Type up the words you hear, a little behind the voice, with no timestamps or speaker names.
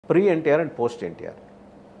Pre NTR and post NTR.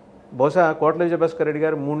 బహుశా కోట్ల విజయభాస్కర్ రెడ్డి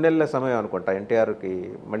గారు 3 నెలల సమయం అనుకుంటా ఎన్టీఆర్కి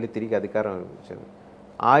మళ్ళీ తిరిగి అధికారం ఇచ్చింది.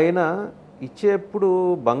 ఆయన ఇచ్చేప్పుడు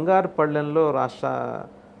బంగారు పళ్ళెంలో రాష్ట్ర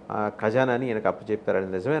ఖజానాని ఈయనకు అప్పచెప్పారని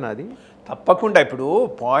నిజమేనా అది? తప్పకుండా. ఇప్పుడు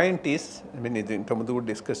పాయింట్ ఈస్, నేను ఇది ఇంతకుముందు కూడా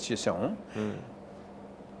డిస్కస్ చేసాము,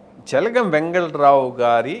 జలగం వెంగళరావు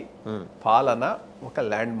గారి పాలన ఒక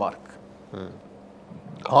ల్యాండ్ మార్క్.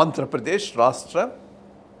 ఆంధ్రప్రదేశ్ రాష్ట్ర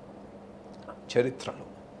చరిత్రలో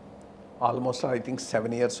almost I think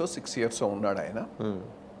 7 years 6 years ఉన్నాడు ఆయన.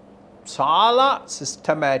 చాలా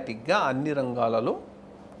సిస్టమేటిక్గా అన్ని రంగాలలో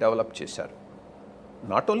డెవలప్ చేశారు.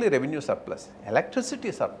 Not only revenue surplus,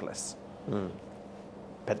 electricity surplus.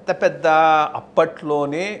 పెద్ద పెద్ద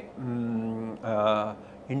అప్పట్లోనే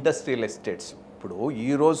ఇండస్ట్రియల్ ఎస్టేట్స్. ఇప్పుడు ఈ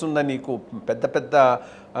రోజున్న నీకు పెద్ద పెద్ద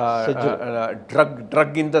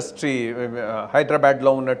డ్రగ్ ఇండస్ట్రీ,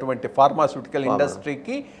 హైదరాబాద్లో ఉన్నటువంటి ఫార్మాస్యూటికల్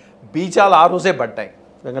ఇండస్ట్రీకి బీజాలు ఆ రోజే పడ్డాయి.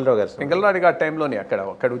 వెంగళరావు గారి టైంలోనే అక్కడ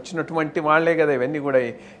వచ్చినటువంటి వాళ్ళే కదా ఇవన్నీ కూడా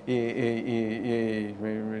ఈ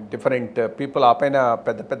డిఫరెంట్ పీపుల్ ఆ పైన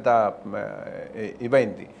పెద్ద పెద్ద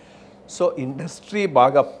ఇవైంది. సో ఇండస్ట్రీ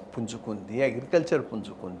బాగా పుంజుకుంది, అగ్రికల్చర్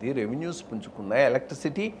పుంజుకుంది, రెవెన్యూస్ పుంజుకున్నాయి,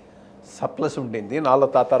 ఎలక్ట్రిసిటీ సప్లస్ ఉండింది. నాలో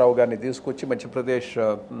తాతారావు గారిని తీసుకొచ్చి మధ్యప్రదేశ్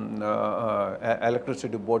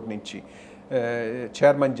ఎలక్ట్రిసిటీ బోర్డు నుంచి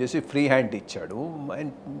చైర్మన్ చేసి ఫ్రీ హ్యాండ్ ఇచ్చాడు.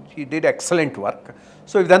 And he did excellent work.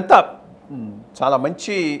 So ఇదంతా చాలా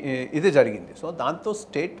మంచి ఇది జరిగింది. సో దాంతో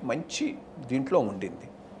స్టేట్ మంచి దీంట్లో ఉండింది.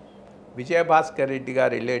 విజయభాస్కర్ రెడ్డి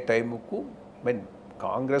గారు వెళ్ళే టైంకు మీన్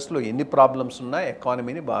కాంగ్రెస్లో ఎన్ని ప్రాబ్లమ్స్ ఉన్నా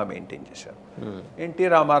ఎకానమీని బాగా మెయింటైన్ చేశారు. ఎన్టీ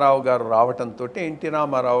రామారావు గారు రావటంతో ఎన్టీ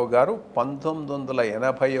రామారావు గారు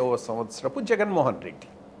 1980వ సంవత్సరపు Jaganmohan Reddy,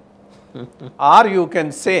 are you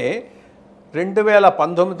can say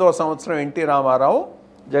 2019వ సంవత్సరం ఎన్టీ రామారావు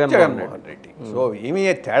జగన్మోహన్ రెడ్డి. సో ఏమీ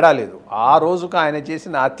తేడా లేదు. ఆ రోజుకు ఆయన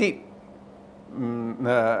చేసిన అతి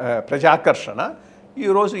ప్రజాకర్షణ,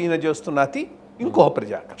 ఈరోజు ఈయన చేస్తున్న అతి ఇంకో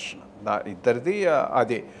ప్రజాకర్షణ, ఇద్దరిది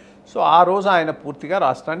అదే. సో ఆ రోజు ఆయన పూర్తిగా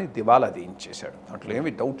రాష్ట్రాన్ని దివాలా తీయించేశాడు. దాంట్లో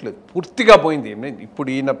ఏమీ డౌట్ లేదు, పూర్తిగా పోయింది. ఇప్పుడు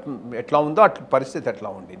ఈయన ఎట్లా ఉందో అట్లా పరిస్థితి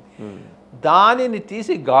ఎట్లా ఉండింది. దానిని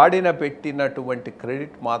తీసి గాడిన పెట్టినటువంటి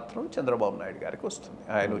క్రెడిట్ మాత్రం చంద్రబాబు నాయుడు గారికి వస్తుంది.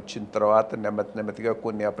 ఆయన వచ్చిన తర్వాత నెమ్మదిగా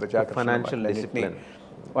కొన్ని ఆ ప్రజాకర్షణ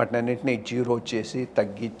వాటిని అన్నింటినీ జీరో చేసి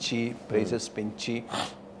తగ్గించి ప్రైసెస్ పెంచి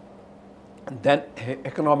దెన్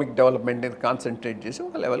ఎకనామిక్ డెవలప్మెంట్ కాన్సన్ట్రేట్ చేసి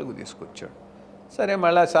ఒక లెవెల్కి తీసుకొచ్చాడు. సరే,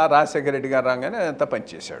 మళ్ళీ సార్ రాజశేఖర రెడ్డి గారు రాగానే అంతా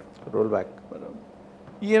పనిచేశాడు, రోల్ బ్యాక్.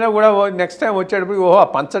 ఈయన కూడా నెక్స్ట్ టైం వచ్చేటప్పుడు ఓహో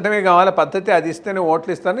పంచడమే కావాలి పద్ధతి, అది ఇస్తేనే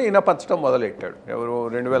ఓట్లు ఇస్తాను, ఈయన పంచడం మొదలెట్టాడు. ఎవరు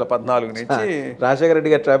 2014 నుంచి రాజశేఖర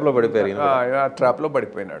రెడ్డి గారు ట్రాప్లో పడిపోయారు. ట్రాప్లో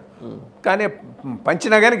పడిపోయినాడు. కానీ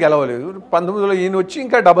పంచినా కానీ గెలవలేదు. 19లో ఈయన వచ్చి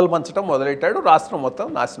ఇంకా డబుల్ పంచడం మొదలెట్టాడు. రాష్ట్రం మొత్తం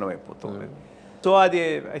నాశనం అయిపోతుంది. సో అది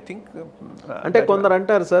ఐ థింక్ అంటే కొందరు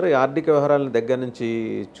అంటారు సార్, ఆర్థిక వ్యవహారాల దగ్గర నుంచి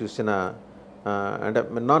చూసిన అంటే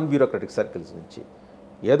నాన్ బ్యూరోక్రటిక్ సర్కిల్స్ నుంచి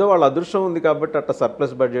ఏదో వాళ్ళ అదృష్టం ఉంది కాబట్టి అట్లా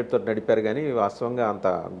సర్ప్లస్ బడ్జెట్తో నడిపారు, కానీ వాస్తవంగా అంత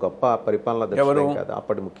గొప్ప పరిపాలన కాదు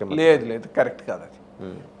అప్పటి ముఖ్యమంత్రి. లేదు, కరెక్ట్ కాదు. అది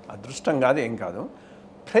అదృష్టం కాదు, ఏం కాదు.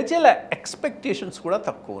 ప్రజల ఎక్స్పెక్టేషన్స్ కూడా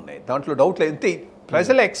తక్కువ ఉన్నాయి, దాంట్లో డౌట్ లేదు. అంతే,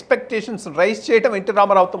 ప్రజల ఎక్స్పెక్టేషన్స్ రైజ్ చేయడం ఎన్టీ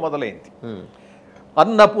రామారావుతో మొదలైంది.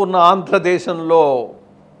 అన్నపూర్ణ ఆంధ్రదేశంలో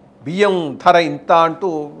బియ్యం ధర ఇంత అంటూ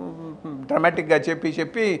డ్రామాటిక్గా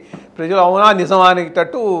చెప్పి ప్రజలు అవునా నిజమా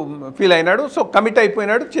అనేటట్టు ఫీల్ అయినాడు. సో కమిట్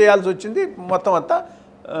అయిపోయినాడు, చేయాల్సి వచ్చింది. మొత్తం అంతా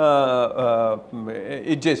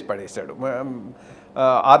ఇది చేసి పడేశాడు,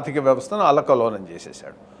 ఆర్థిక వ్యవస్థను అల్లకల్లోలం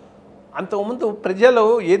చేసేసాడు. అంతకుముందు ప్రజలు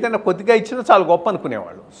ఏదైనా కొద్దిగా ఇచ్చినా చాలా గొప్ప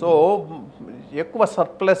అనుకునేవాళ్ళు. సో ఎక్కువ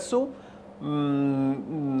సర్ప్లస్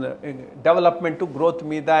డెవలప్మెంటు, గ్రోత్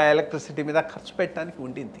మీద, ఎలక్ట్రిసిటీ మీద ఖర్చు పెట్టడానికి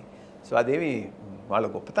ఉండింది. సో అదేమి వాళ్ళ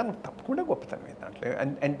గొప్పతనం, తప్పకుండా గొప్పతనమే దాంట్లో.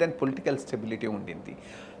 అండ్ దెన్ పొలిటికల్ స్టెబిలిటీ ఉండింది.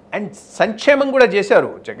 అండ్ సంక్షేమం కూడా చేశారు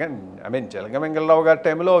జగన్. జలగం వెంగళరావు గారి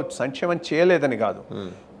టైంలో సంక్షేమం చేయలేదని కాదు,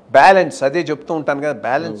 బ్యాలెన్స్, అదే చెప్తూ ఉంటాను కదా,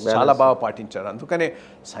 బ్యాలెన్స్ చాలా బాగా పాటించారు. అందుకనే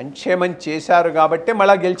సంక్షేమం చేశారు కాబట్టే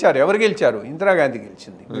మళ్ళీ గెలిచారు. ఎవరు గెలిచారు? ఇందిరాగాంధీ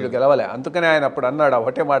గెలిచింది, వీళ్ళు గెలవలే. అందుకనే ఆయన అప్పుడు అన్నాడు,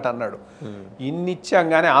 ఒకటే మాట అన్నాడు, ఇన్ని ఇచ్చాం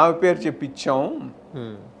కానీ ఆమె పేరు చెప్పిచ్చాం.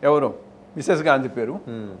 ఎవరు? మిసెస్ గాంధీ పేరు.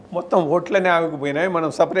 మొత్తం ఓట్లనే ఆమెకు పోయినాయి. మనం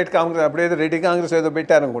సపరేట్ కాంగ్రెస్, అప్పుడేదో రెడ్డి కాంగ్రెస్ ఏదో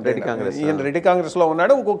పెట్టారనుకుంటే, ఈయన రెడ్డి కాంగ్రెస్లో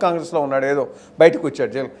ఉన్నాడు, ఇంకో కాంగ్రెస్లో ఉన్నాడు, ఏదో బయటకు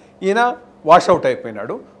వచ్చాడు. ఈయన వాషౌట్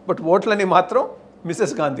అయిపోయినాడు. బట్ ఓట్లని మాత్రం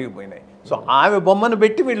మిసెస్ గాంధీకి పోయినాయి. సో ఆమె బొమ్మను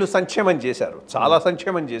పెట్టి వీళ్ళు సంక్షేమం చేశారు, చాలా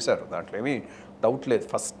సంక్షేమం చేశారు, దాంట్లో ఏమీ డౌట్ లేదు.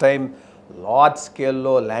 ఫస్ట్ టైం లార్జ్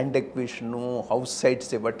స్కేల్లో ల్యాండ్ ఎక్విజిషను, హౌస్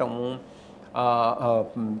సైట్స్ ఇవ్వటము,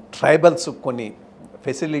 ట్రైబల్స్ కొన్ని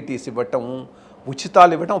ఫెసిలిటీస్ ఇవ్వటము,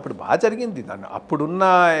 ఉచితాలు ఇవ్వడం అప్పుడు బాగా జరిగింది. దాన్ని అప్పుడున్న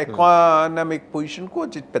ఎకానమిక్ పొజిషన్కు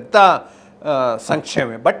పెద్ద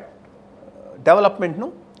సంక్షేమే. బట్ డెవలప్మెంట్ను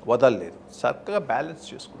వదలలేదు, చక్కగా బ్యాలెన్స్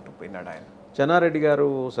చేసుకుంటూ పోయినాడు ఆయన. చెన్నారెడ్డి గారు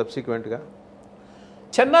సబ్సిక్వెంట్గా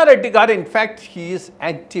చెన్నారెడ్డి గారు ఇన్ఫ్యాక్ట్ హీఈస్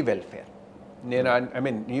యాంటీ వెల్ఫేర్. నేను I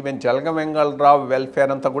mean even Jalagam Vengala Rao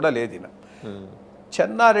welfare అంతా కూడా లేదు ఈయన.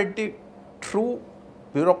 Chennareddy true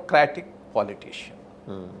bureaucratic politician.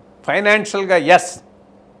 ఫైనాన్షియల్గా ఎస్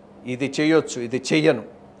ఇది చేయొచ్చు, ఇది చెయ్యను,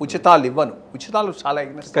 ఉచితాలు ఇవ్వను. ఉచితాలు చాలా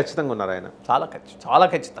ఖచ్చితంగా ఉన్నారు ఆయన, చాలా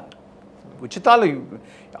ఖచ్చితంగా ఉచితాలు.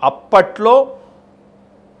 అప్పట్లో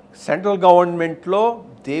సెంట్రల్ గవర్నమెంట్లో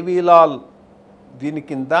దేవీలాల్ దీని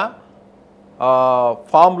కింద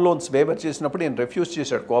ఫామ్ లోన్స్ వేవర్ చేసినప్పుడు నేను రిఫ్యూజ్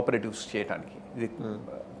చేశాడు కోఆపరేటివ్స్ చేయడానికి, ఇది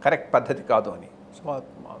కరెక్ట్ పద్ధతి కాదు అని. సో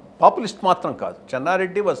పాపులిస్ట్ మాత్రం కాదు.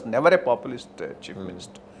 Chennareddy was never A populist chief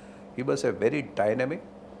minister. He was a very dynamic,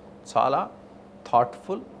 చాలా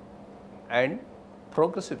thoughtful and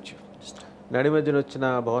progressive chief minister. నడి మధ్యన వచ్చిన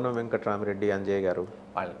భవనం వెంకటరామిరెడ్డి అంజయ్య గారు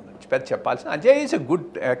వాళ్ళ నుంచి పెద్ద చెప్పాల్సిన, Anjaiah is a good,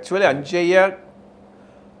 actually అంజయ్యకు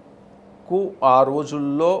ఆ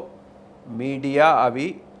రోజుల్లో మీడియా అవి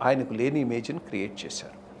ఆయనకు లేని ఇమేజ్ని క్రియేట్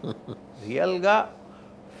చేశారు. రియల్గా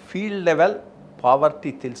ఫీల్డ్ లెవెల్ పావర్టీ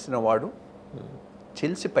తెలిసినవాడు,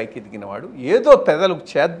 చెల్సి పైకి ఎదిగినవాడు, ఏదో పెదలకు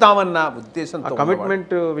చేద్దామన్న ఉద్దేశంతో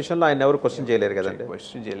కమిట్మెంట్ విషయంలో ఆయన ఎవరు క్వశ్చన్ చేయలేరు కదండి.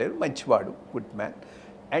 క్వశ్చన్ చేయలేరు, మంచివాడు, గుడ్ మ్యాన్.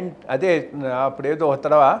 అండ్ అదే అప్పుడేదో ఒక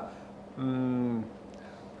తడవ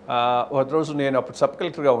ఒక రోజు నేను అప్పుడు సబ్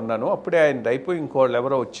కలెక్టర్గా ఉన్నాను, అప్పుడే ఆయన అయిపోయి ఇంకోళ్ళు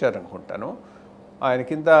ఎవరో వచ్చారనుకుంటాను. ఆయన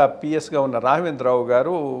కింద పిఎస్గా ఉన్న రాఘవేంద్రరావు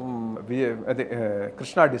గారు అదే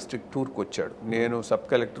కృష్ణా డిస్ట్రిక్ట్ టూర్కి వచ్చాడు. నేను సబ్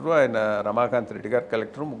కలెక్టరు, ఆయన రమాకాంత్ రెడ్డి గారు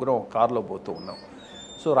కలెక్టరు, ముగ్గురం ఒక కారులో పోతూ ఉన్నాం.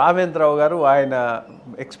 సో రాఘవేంద్రరావు గారు ఆయన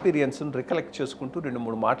ఎక్స్పీరియన్స్ని రికలెక్ట్ చేసుకుంటూ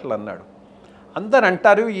 2-3 మాటలు అన్నాడు. అందరు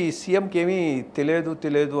అంటారు ఈ సీఎంకి ఏమీ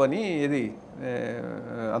తెలియదు అని. ఇది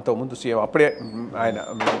అంతకుముందు సీఎం అప్పుడే ఆయన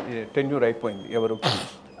టెన్యూర్ అయిపోయింది, ఎవరు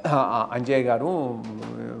అంజయ్ గారు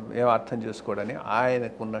ఏం అర్థం చేసుకోవడని.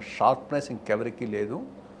 ఆయనకున్న షార్ప్నెస్ ఇంకెవరికి లేదు,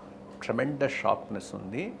 ట్రెమెండస్ షార్ప్నెస్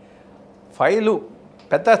ఉంది. ఫైలు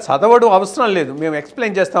పెద్ద చదవడం అవసరం లేదు, మేము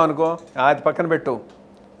ఎక్స్ప్లెయిన్ చేస్తాం అనుకో, అది పక్కన పెట్టు,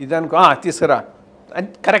 ఇది అనుకో తీసుకురా అని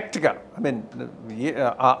కరెక్ట్గా, ఐ మీన్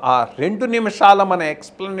ఆ 2 నిమిషాల మన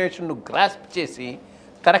ఎక్స్ప్లెనేషన్ను గ్రాస్ప్ చేసి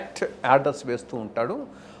కరెక్ట్ ఆర్డర్స్ వేస్తూ ఉంటాడు.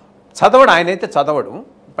 చదవడు, ఆయనైతే చదవడు,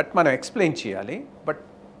 బట్ మనం ఎక్స్ప్లెయిన్ చేయాలి. బట్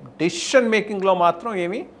డెసిషన్ మేకింగ్లో మాత్రం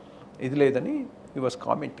ఏమీ ఇది లేదని హీ వాజ్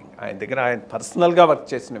కామెంటింగ్. ఆయన దగ్గర ఆయన పర్సనల్గా వర్క్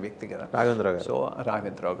చేసిన వ్యక్తి కదా రాఘవేంద్రరావు గారు. సో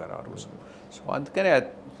రాఘవేంద్రరావు గారు ఆ రోజు. సో అందుకని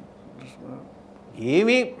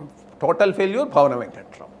ఏమీ టోటల్ ఫెయిల్యూర్ భవన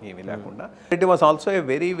వెంకట్రావు ఏమీ లేకుండా. Reddy was also a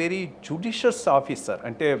very very judicious officer.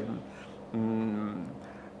 అంటే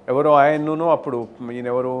ఎవరో ఆయన్ను అప్పుడు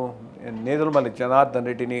ఈయనెవరు నేదురుమల్లి జనార్దన్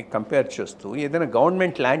రెడ్డిని కంపేర్ చేస్తూ ఏదైనా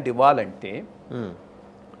గవర్నమెంట్ ల్యాండ్ ఇవ్వాలంటే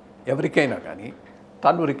ఎవరికైనా కానీ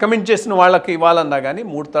తను రికమెండ్ చేసిన వాళ్ళకి ఇవ్వాలన్నా కానీ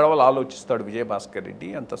 3 తడవలు ఆలోచిస్తాడు విజయభాస్కర్ రెడ్డి.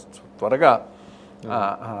 అంత త్వరగా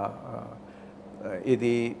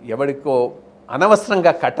ఇది ఎవరికో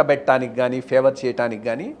అనవసరంగా కట్టబెట్టడానికి కానీ ఫేవర్ చేయడానికి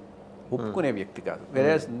కానీ ఒప్పుకునే వ్యక్తి కాదు.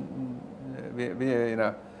 వేరే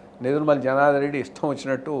నేదురుమల్లి జనార్దన్ రెడ్డి ఇష్టం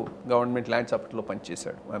వచ్చినట్టు గవర్నమెంట్ ల్యాండ్స్ అప్పట్లో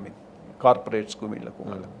పనిచేశాడు. ఐ మీన్ కార్పొరేట్స్కు వీళ్ళకు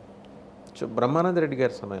వాళ్ళకు. బ్రహ్మానంద రెడ్డి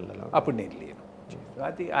గారి సమయంలో అప్పుడు నేను లేను.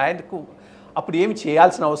 అది ఆయనకు అప్పుడు ఏమి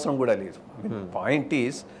చేయాల్సిన అవసరం కూడా లేదు. Point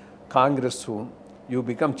is Congress you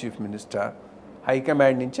become chief minister,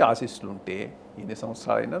 high command నుంచి ఆశీస్సులు ఉంటే ఎన్ని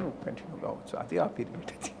సంవత్సరాలైనా నువ్వు కంటిన్యూ కావచ్చు. అది ఆ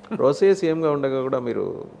పీరియడ్. అది రోసయ్య సీఎంగా ఉండగా కూడా మీరు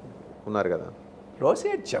ఉన్నారు కదా.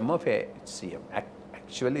 రోసయ్య జమ్మఫే సీఎం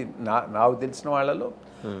యాక్చువల్లీ నాకు తెలిసిన వాళ్ళలో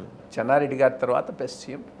చెన్నారెడ్డి గారి తర్వాత బెస్ట్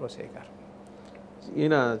సీఎం రోసయ్య గారు.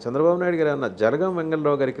 ఈయన చంద్రబాబు నాయుడు గారు ఏమన్నా జలగం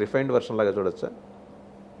వెంగళరావు గారికి రిఫైన్డ్ వర్షన్ లాగా చూడొచ్చా?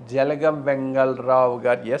 జలగం వెంగళరావు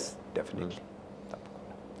గారు ఎస్ డెఫినెట్లీ.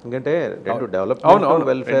 ఎందుకంటే 2 డెవలప్మెంట్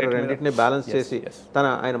వెల్ఫేర్ రెండింటిని బ్యాలెన్స్ చేసి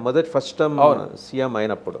ఆయన ఫస్ట్ టర్మ్ సీఎం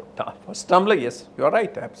అయినప్పుడు ఫస్ట్ టర్మ్లో yes you are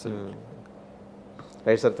right absolutely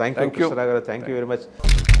right sir. Thank you Krishna గారు, థ్యాంక్ యూ వెరీ మచ్.